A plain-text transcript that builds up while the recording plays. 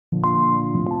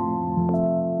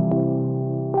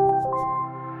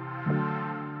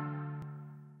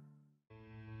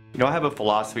I have a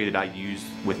philosophy that I use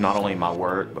with not only my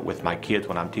work, but with my kids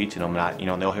when I'm teaching them.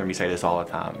 And they'll hear me say this all the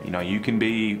time. You can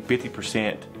be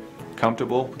 50%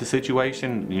 comfortable with the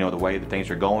situation, the way that things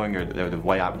are going, or the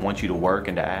way I want you to work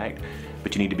and to act,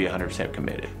 but you need to be 100%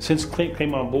 committed. Since Clint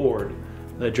came on board,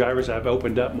 the drivers have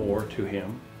opened up more to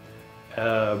him.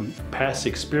 Past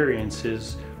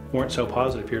experiences weren't so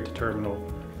positive here at the terminal,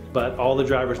 but all the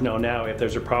drivers know now if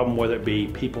there's a problem, whether it be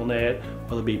PeopleNet,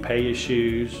 whether it be pay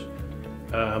issues,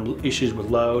 issues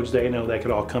with loads, they know they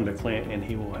could all come to Clint and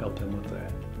he will help them with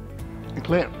that.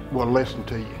 Clint will listen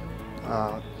to you.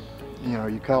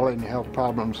 You call in, you have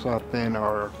problems, something,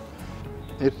 or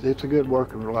it's a good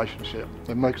working relationship.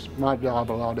 It makes my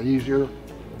job a lot easier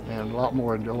and a lot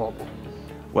more enjoyable.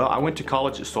 Well, I went to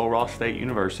college at Sul Ross State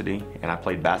University, and I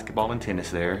played basketball and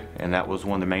tennis there, and that was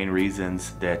one of the main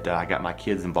reasons that I got my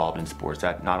kids involved in sports.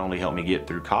 That not only helped me get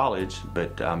through college,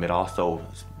 but it also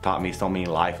taught me so many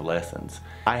life lessons.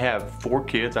 I have 4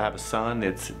 kids. I have a son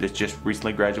that's just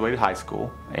recently graduated high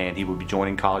school, and he will be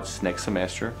joining college this next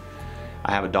semester.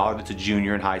 I have a daughter that's a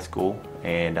junior in high school,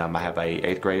 and I have a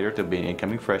 8th grader to be an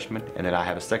incoming freshman, and then I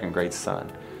have a 2nd grade son.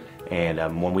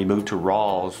 And when we moved to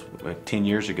Ralls 10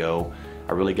 years ago,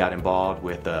 I really got involved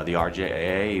with the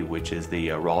RJAA, which is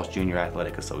the Ralls Junior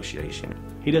Athletics Association.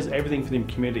 He does everything for the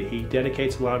community. He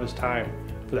dedicates a lot of his time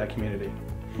for that community.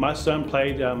 My son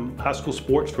played high school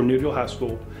sports for Newville High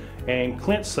School, and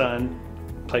Clint's son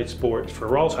played sports for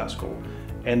Ralls High School,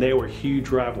 and they were huge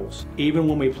rivals. Even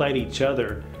when we played each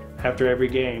other, after every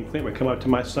game, Clint would come up to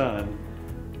my son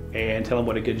and tell him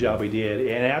what a good job he did.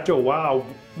 And after a while,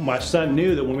 my son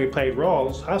knew that when we played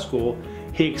Ralls High School,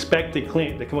 he expected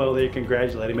Clint to come over there and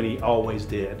congratulate him, and he always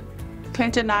did.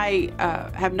 Clint and I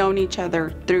have known each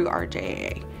other through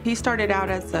RJAA. He started out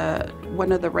as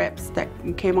one of the reps that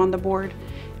came on the board,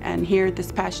 and here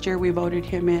this past year we voted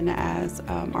him in as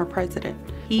our president.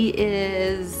 He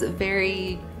is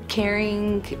very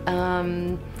caring,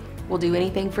 will do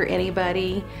anything for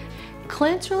anybody.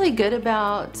 Clint's really good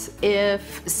about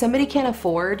if somebody can't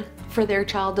afford for their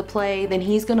child to play, then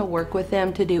he's going to work with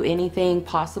them to do anything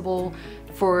possible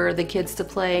for the kids to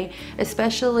play,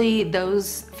 especially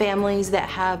those families that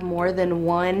have more than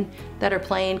one that are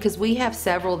playing, because we have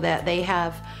several that they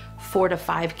have 4 to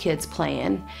 5 kids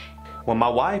playing. Well, my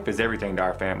wife is everything to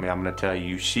our family, I'm going to tell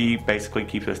you. She basically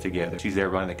keeps us together. She's there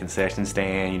running the concession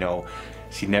stand,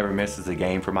 she never misses a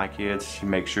game for my kids. She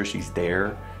makes sure she's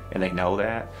there, and they know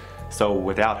that. So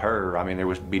without her, there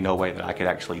would be no way that I could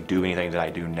actually do anything that I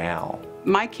do now.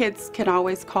 My kids can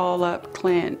always call up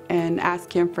Clint and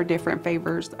ask him for different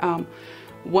favors.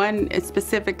 One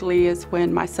specifically is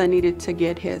when my son needed to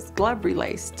get his glove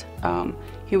relaced.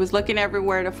 He was looking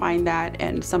everywhere to find that,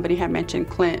 and somebody had mentioned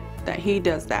Clint, that he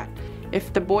does that.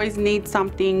 If the boys need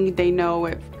something, they know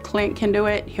if Clint can do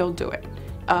it, he'll do it.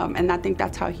 And I think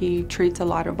that's how he treats a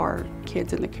lot of our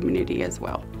kids in the community as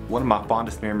well. One of my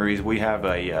fondest memories, we have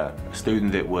a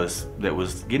student that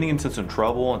was getting into some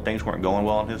trouble and things weren't going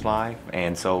well in his life,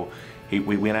 and so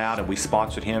we went out and we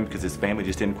sponsored him because his family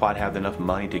just didn't quite have enough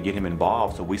money to get him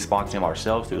involved, so we sponsored him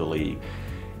ourselves through the league.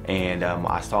 And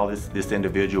I saw this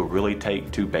individual really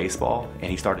take to baseball,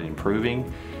 and he started improving,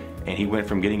 and he went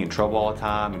from getting in trouble all the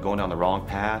time and going down the wrong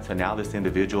path, and now this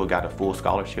individual got a full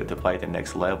scholarship to play at the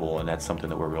next level, and that's something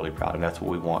that we're really proud of. That's what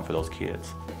we want for those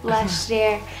kids. Last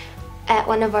year, at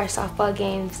one of our softball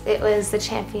games, it was the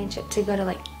championship to go to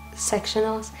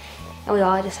sectionals, and we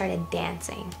all just started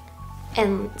dancing.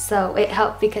 And so it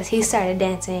helped because he started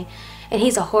dancing, and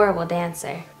he's a horrible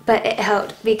dancer, but it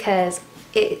helped because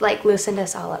it loosened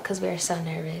us all up because we were so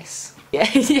nervous. Yeah,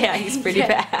 he's pretty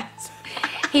bad.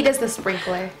 He does the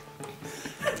sprinkler.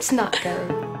 It's not good.